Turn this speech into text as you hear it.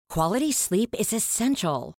Quality sleep is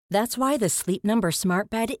essential. That's why the Sleep Number Smart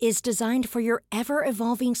Bed is designed for your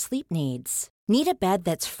ever-evolving sleep needs. Need a bed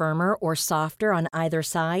that's firmer or softer on either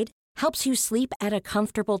side? Helps you sleep at a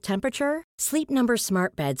comfortable temperature? Sleep Number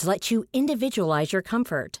Smart Beds let you individualize your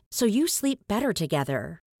comfort, so you sleep better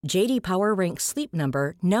together. J.D. Power ranks Sleep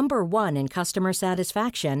Number number 1 in customer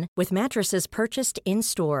satisfaction with mattresses purchased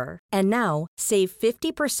in-store. And now, save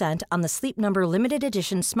 50% on the Sleep Number Limited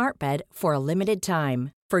Edition Smart Bed for a limited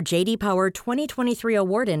time. For J.D. Power 2023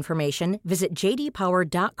 award information, visit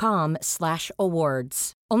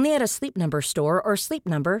jdpower.com/awards. Only at a Sleep Number store or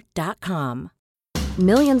sleepnumber.com.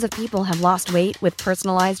 Millions of people have lost weight with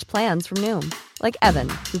personalized plans from Noom. Like Evan,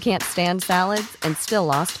 who can't stand salads and still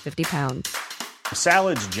lost 50 pounds.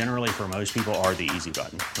 Salads generally for most people are the easy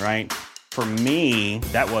button, right? For me,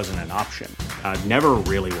 that wasn't an option. I never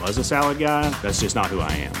really was a salad guy. That's just not who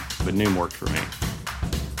I am. But Noom worked for me.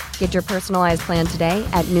 Get your personalized plan today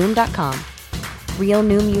at Noom.com. Real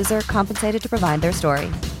Noom user compensated to provide their story.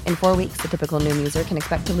 In 4 weeks, the typical Noom user can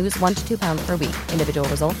expect to lose 1 to 2 pounds per week. Individual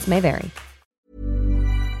results may vary.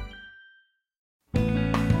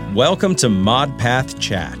 Welcome to ModPath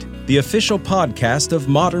Chat, the official podcast of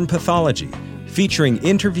modern pathology, featuring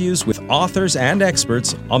interviews with authors and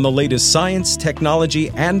experts on the latest science,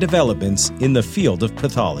 technology, and developments in the field of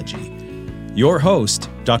pathology. Your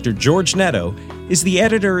host, Dr. George Netto, is the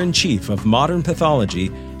editor-in-chief of Modern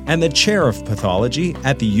Pathology and the chair of pathology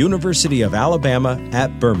at the University of Alabama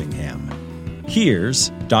at Birmingham.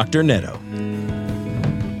 Here's Dr. Netto.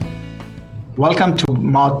 Welcome to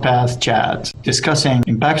ModPath Chat, discussing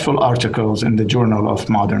impactful articles in the Journal of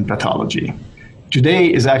Modern Pathology.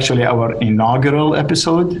 Today is actually our inaugural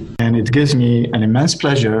episode, and it gives me an immense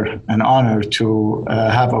pleasure and honor to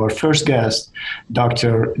have our first guest,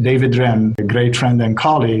 Dr. David Rimm, a great friend and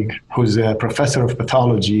colleague who's a professor of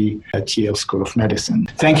pathology at Yale School of Medicine.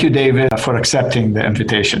 Thank you, David, for accepting the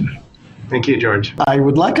invitation. Thank you, George. I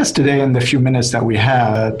would like us today, in the few minutes that we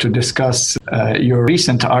have, to discuss your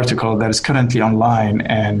recent article that is currently online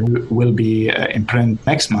and will be in print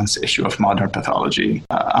next month's issue of Modern Pathology.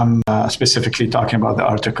 I'm specifically talking about the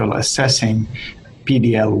article assessing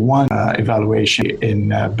PD-L1 evaluation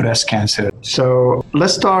in breast cancer. So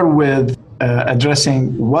let's start with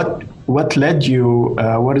addressing what led you,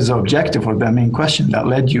 what is the objective or the main question that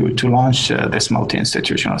led you to launch this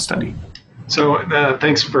multi-institutional study? So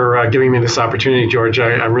thanks for giving me this opportunity, George.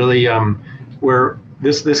 I really,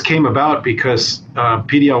 this came about because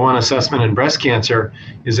PD-L1 assessment in breast cancer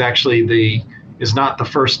is not the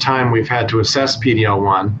first time we've had to assess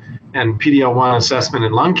PD-L1, and PD-L1 assessment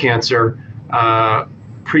in lung cancer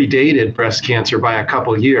predated breast cancer by a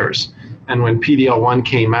couple years. And when PD-L1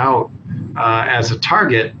 came out as a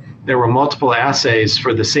target, there were multiple assays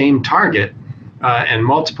for the same target. And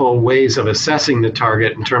multiple ways of assessing the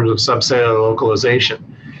target in terms of subcellular localization.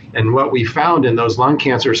 And what we found in those lung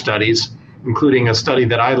cancer studies, including a study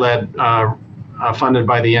that I led funded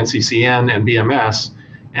by the NCCN and BMS,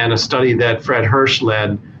 and a study that Fred Hirsch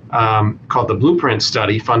led called the Blueprint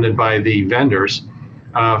study funded by the vendors,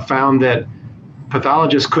 found that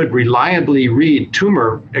pathologists could reliably read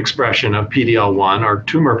tumor expression of PD-L1 or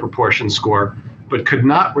tumor proportion score, but could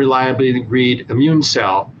not reliably read immune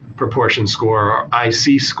cell proportion score or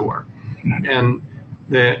IC score. And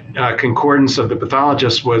the concordance of the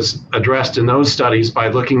pathologist was addressed in those studies by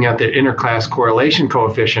looking at the interclass correlation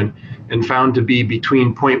coefficient and found to be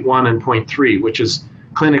between 0.1 and 0.3, which is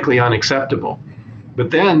clinically unacceptable.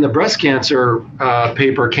 But then the breast cancer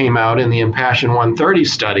paper came out in the Impassion 130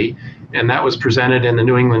 study, and that was presented in the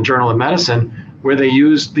New England Journal of Medicine, where they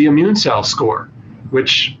used the immune cell score,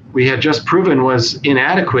 which we had just proven was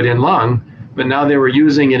inadequate in lung, but now they were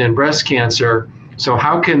using it in breast cancer. So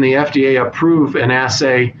how can the FDA approve an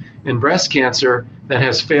assay in breast cancer that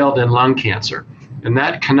has failed in lung cancer? And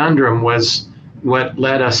that conundrum was what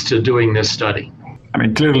led us to doing this study. I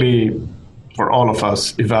mean, clearly, for all of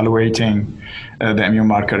us, evaluating the immune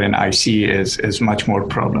marker in IC is much more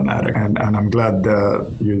problematic, and I'm glad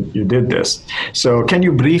you did this. So can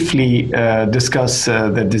you briefly discuss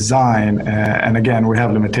the design? And again, we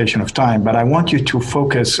have limitation of time, but I want you to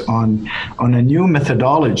focus on a new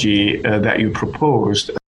methodology that you proposed,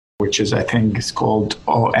 which is, I think, it's called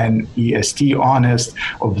ONEST, Honest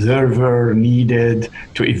Observer Needed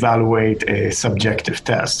to Evaluate a Subjective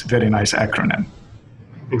Test. Very nice acronym.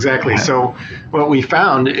 Exactly. So what we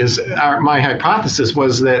found is my hypothesis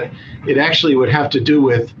was that it actually would have to do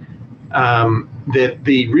with that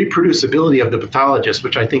the reproducibility of the pathologist,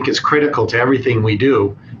 which I think is critical to everything we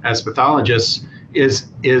do as pathologists,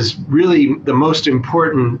 is really the most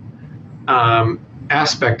important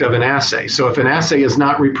aspect of an assay. So if an assay is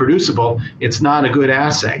not reproducible, it's not a good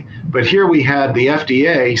assay. But here we had the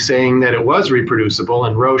FDA saying that it was reproducible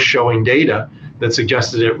and Roche showing data that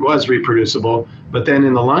suggested it was reproducible, but then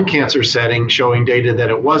in the lung cancer setting showing data that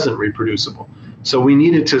it wasn't reproducible. So we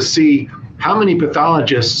needed to see how many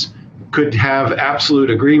pathologists could have absolute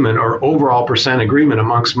agreement or overall percent agreement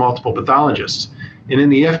amongst multiple pathologists. And in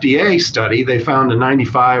the FDA study, they found a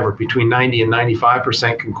 95 or between 90 and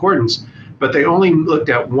 95% concordance, but they only looked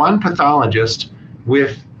at one pathologist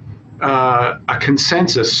with a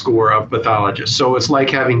consensus score of pathologists. So it's like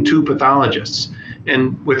having two pathologists.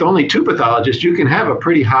 And with only two pathologists, you can have a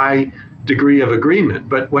pretty high degree of agreement.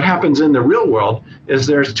 But what happens in the real world is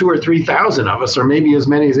there's 2,000 or 3,000 of us, or maybe as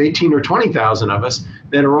many as 18 or 20,000 of us,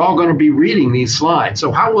 that are all going to be reading these slides.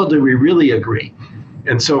 So how well do we really agree?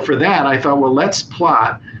 And so for that, I thought, well, let's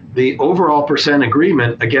plot the overall percent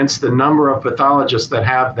agreement against the number of pathologists that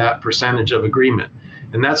have that percentage of agreement.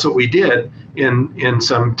 And that's what we did in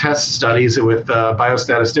some test studies with a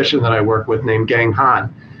biostatistician that I work with named Gang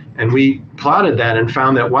Han. And we plotted that and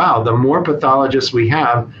found that, wow, the more pathologists we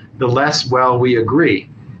have, the less well we agree.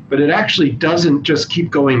 But it actually doesn't just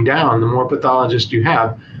keep going down the more pathologists you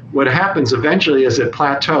have. What happens eventually is it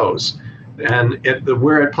plateaus. And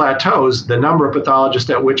where it plateaus, the number of pathologists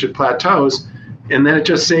at which it plateaus, and then it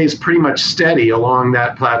just stays pretty much steady along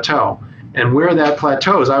that plateau. And where that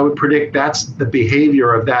plateaus, I would predict that's the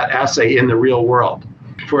behavior of that assay in the real world.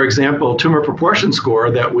 For example, tumor proportion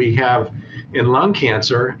score that we have in lung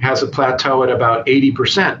cancer has a plateau at about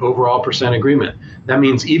 80% overall percent agreement. That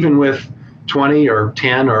means even with 20 or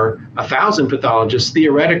 10 or 1,000 pathologists,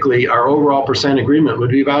 theoretically, our overall percent agreement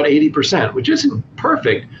would be about 80%, which isn't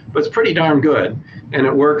perfect, but it's pretty darn good. And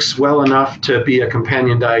it works well enough to be a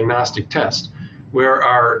companion diagnostic test. Where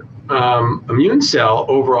our immune cell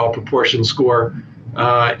overall proportion score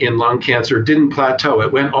in lung cancer didn't plateau.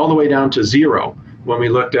 It went all the way down to 0 when we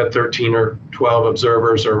looked at 13 or 12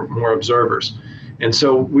 observers or more observers. And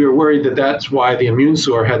so we were worried that that's why the immune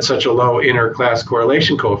score had such a low inter-class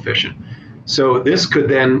correlation coefficient. So this could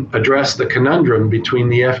then address the conundrum between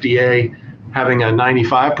the FDA having a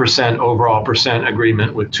 95% overall percent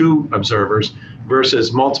agreement with 2 observers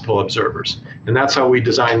versus multiple observers. And that's how we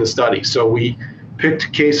designed the study. So we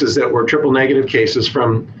picked cases that were triple negative cases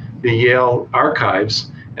from the Yale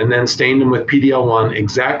archives and then stained them with PD-L1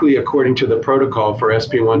 exactly according to the protocol for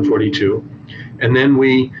SP142. And then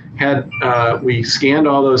we scanned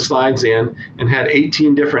all those slides in and had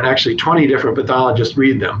 18 different, actually 20 different pathologists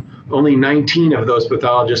read them. Only 19 of those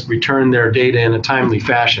pathologists returned their data in a timely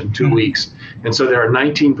fashion, 2 weeks. And so there are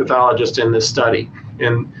 19 pathologists in this study.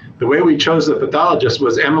 And the way we chose the pathologist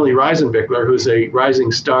was Emily Reisenbichler, who's a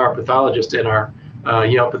rising star pathologist in our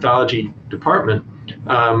Yale pathology department,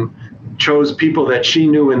 chose people that she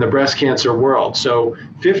knew in the breast cancer world. So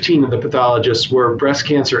 15 of the pathologists were breast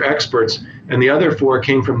cancer experts, and the other 4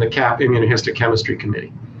 came from the CAP immunohistochemistry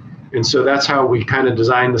committee. And so that's how we kind of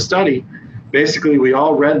designed the study. Basically, we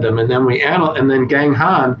all read them, and then Gang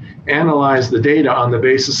Han analyzed the data on the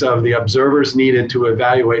basis of the observers needed to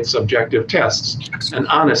evaluate subjective tests, an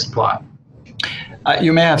ONEST plot.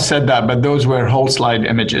 You may have said that, but those were whole slide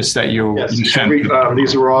images that you sent.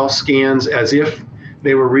 These were all scans as if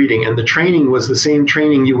they were reading, and the training was the same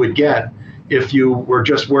training you would get if you were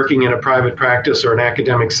just working in a private practice or an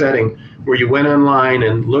academic setting, where you went online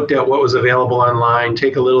and looked at what was available online,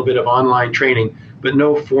 take a little bit of online training, but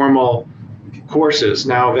no formal courses.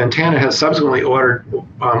 Now, Ventana has subsequently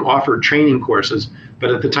offered training courses, but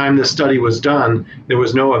at the time this study was done, there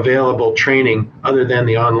was no available training other than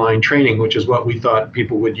the online training, which is what we thought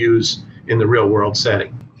people would use in the real world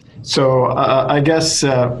setting. So I guess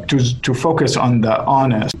to focus on the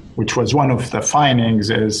ONEST, which was one of the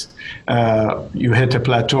findings, is you hit a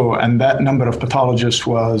plateau, and that number of pathologists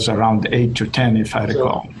was around 8 to 10, if I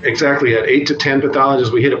recall. So, exactly. At 8 to 10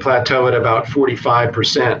 pathologists, we hit a plateau at about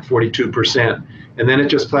 45%, 42%. And then it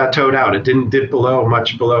just plateaued out. It didn't dip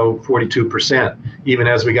much below 42%, even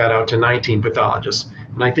as we got out to 19 pathologists.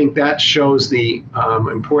 And I think that shows the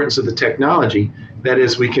importance of the technology. That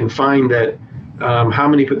is, we can find that how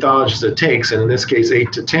many pathologists it takes, and in this case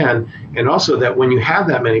 8 to 10, and also that when you have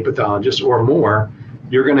that many pathologists or more,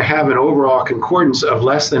 you're going to have an overall concordance of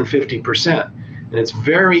less than 50%. And it's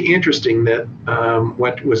very interesting that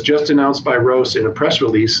what was just announced by Roche in a press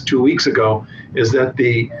release 2 weeks ago is that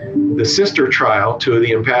the sister trial to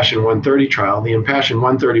the Impassion 130 trial, the Impassion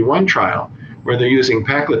 131 trial, where they're using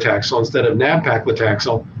paclitaxel instead of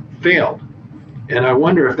nab-paclitaxel, failed. And I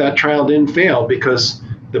wonder if that trial didn't fail because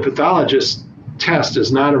the pathologist test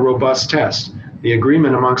is not a robust test. the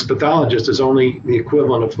agreement amongst pathologists is only the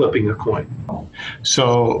equivalent of flipping a coin.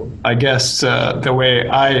 So I guess the way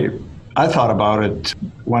I thought about it,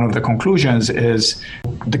 one of the conclusions is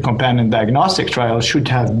the companion diagnostic trial should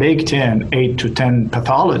have baked in 8 to 10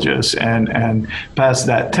 pathologists and pass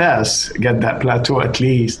that test, get that plateau at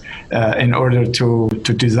least, in order to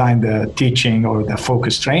design the teaching or the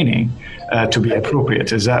focus training to be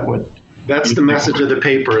appropriate. Is that what? That's the message of the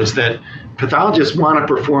paper, is that pathologists want to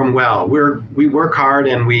perform well. We work hard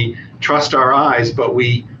and we trust our eyes, but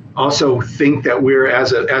we also think that we're,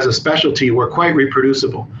 as a specialty, we're quite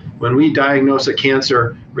reproducible. When we diagnose a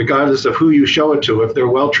cancer, regardless of who you show it to, if they're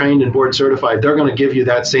well trained and board certified, they're going to give you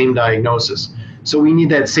that same diagnosis. So we need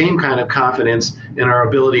that same kind of confidence in our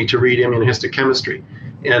ability to read immunohistochemistry.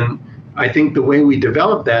 And I think the way we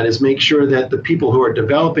develop that is make sure that the people who are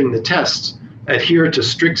developing the tests adhere to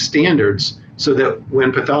strict standards, so that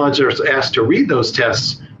when pathologists are asked to read those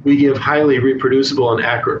tests, we give highly reproducible and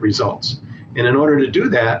accurate results. And in order to do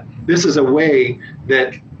that, this is a way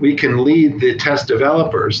that we can lead the test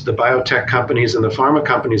developers, the biotech companies and the pharma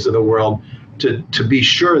companies of the world, to be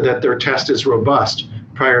sure that their test is robust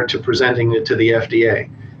prior to presenting it to the FDA.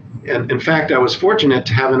 And in fact, I was fortunate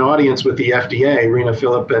to have an audience with the FDA, Rena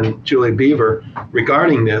Phillip and Julie Beaver,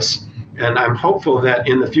 regarding this. And I'm hopeful that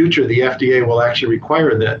in the future, the FDA will actually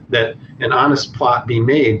require that an honest plot be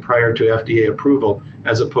made prior to FDA approval,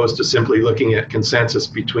 as opposed to simply looking at consensus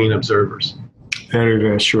between observers. Very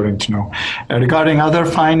reassuring to know. Regarding other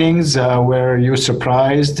findings, were you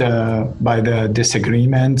surprised by the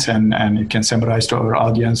disagreements? And you can summarize to our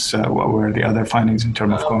audience what were the other findings in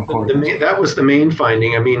terms of concordance? That was the main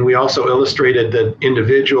finding. I mean, we also illustrated the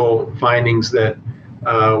individual findings, that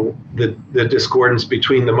the discordance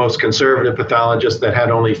between the most conservative pathologists that had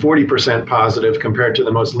only 40% positive compared to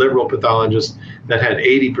the most liberal pathologists that had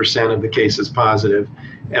 80% of the cases positive.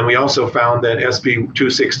 And we also found that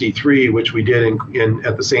SB263, which we did in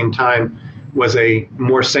at the same time, was a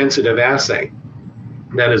more sensitive assay.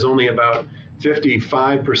 That is, only about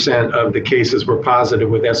 55% of the cases were positive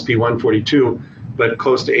with SP142, but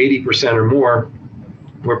close to 80% or more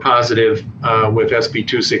were positive with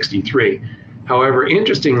SP263. However,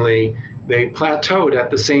 interestingly, they plateaued at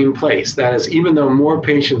the same place. That is, even though more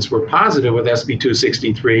patients were positive with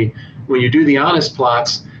SP263, when you do the honest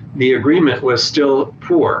plots, the agreement was still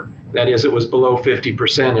poor. That is, it was below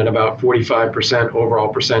 50% at about 45% overall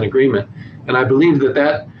percent agreement. And I believe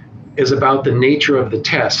that is about the nature of the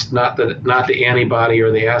test, not the antibody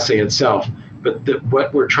or the assay itself, but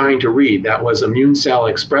what we're trying to read. That was immune cell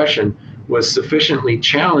expression was sufficiently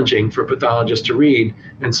challenging for pathologists to read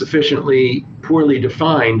and sufficiently poorly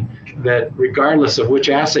defined that regardless of which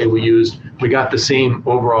assay we used, we got the same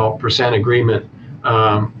overall percent agreement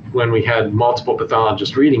when we had multiple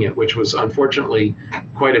pathologists reading it, which was unfortunately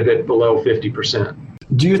quite a bit below 50%.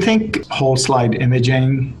 Do you think whole slide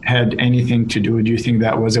imaging had anything to do? Do you think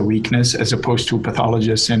that was a weakness as opposed to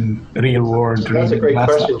pathologists in real world? That's a great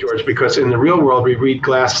question, George, because in the real world, we read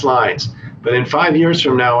glass slides. But in 5 years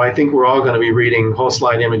from now, I think we're all going to be reading whole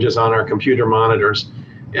slide images on our computer monitors.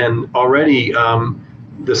 And already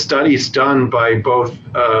the studies done by both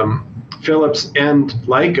Philips and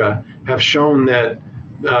Leica have shown that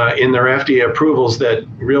in their FDA approvals that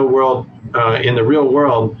in the real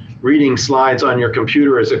world, reading slides on your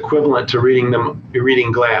computer is equivalent to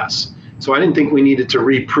reading glass. So I didn't think we needed to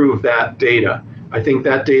reprove that data. I think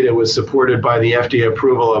that data was supported by the FDA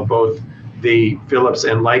approval of both the Philips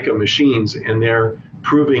and Leica machines, and they're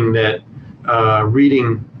proving that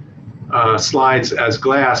reading slides as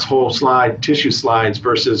glass, whole slide tissue slides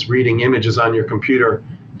versus reading images on your computer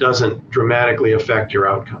doesn't dramatically affect your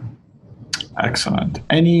outcome. Excellent.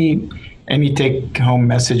 Any take-home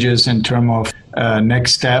messages in terms of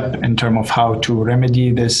next step, in terms of how to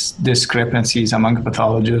remedy this discrepancies among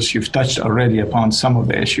pathologists? You've touched already upon some of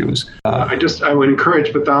the issues. I would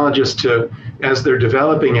encourage pathologists to, as they're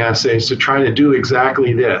developing assays, to try to do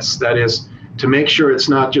exactly this. That is, to make sure it's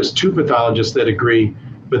not just two pathologists that agree,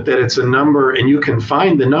 but that it's a number, and you can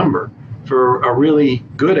find the number for a really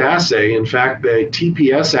good assay. In fact, the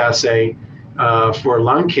TPS assay for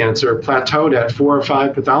lung cancer plateaued at 4 or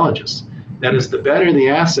 5 pathologists. That is, the better the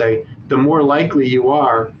assay, the more likely you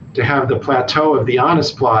are to have the plateau of the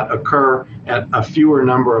honest plot occur at a fewer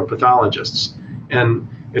number of pathologists. And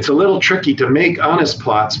it's a little tricky to make honest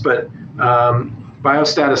plots, but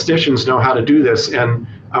biostatisticians know how to do this. And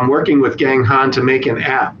I'm working with Gang Han to make an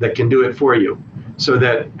app that can do it for you, so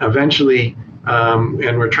that eventually,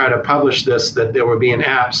 and we're trying to publish this, that there will be an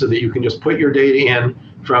app so that you can just put your data in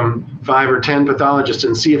from 5 or 10 pathologists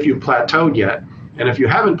and see if you've plateaued yet. And if you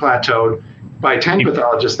haven't plateaued, by 10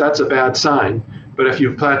 pathologists, that's a bad sign. But if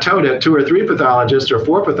you've plateaued at 2 or 3 pathologists or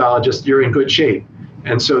 4 pathologists, you're in good shape.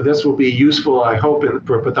 And so this will be useful, I hope,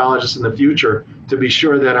 for pathologists in the future to be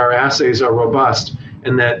sure that our assays are robust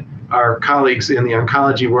and that our colleagues in the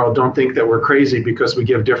oncology world don't think that we're crazy because we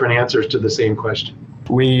give different answers to the same question.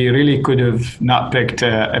 We really could have not picked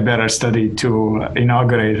a better study to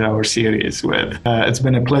inaugurate our series with. It's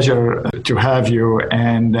been a pleasure to have you.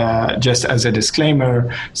 And just as a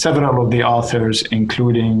disclaimer, several of the authors,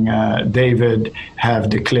 including David, have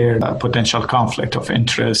declared a potential conflict of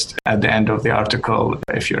interest at the end of the article,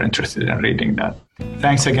 if you're interested in reading that.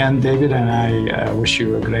 Thanks again, David, and I wish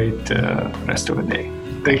you a great rest of the day.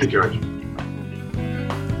 Thank you, George.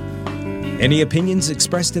 Any opinions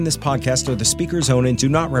expressed in this podcast are the speaker's own and do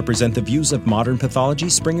not represent the views of Modern Pathology,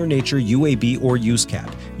 Springer Nature, UAB, or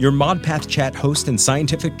USCAP. Your ModPath Chat host and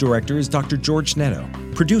scientific director is Dr. George Netto.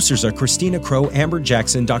 Producers are Christina Crow, Amber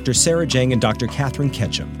Jackson, Dr. Sarah Jang, and Dr. Catherine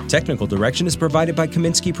Ketchum. Technical direction is provided by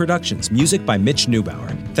Kaminsky Productions. Music by Mitch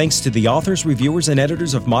Neubauer. Thanks to the authors, reviewers, and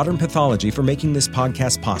editors of Modern Pathology for making this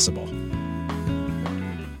podcast possible.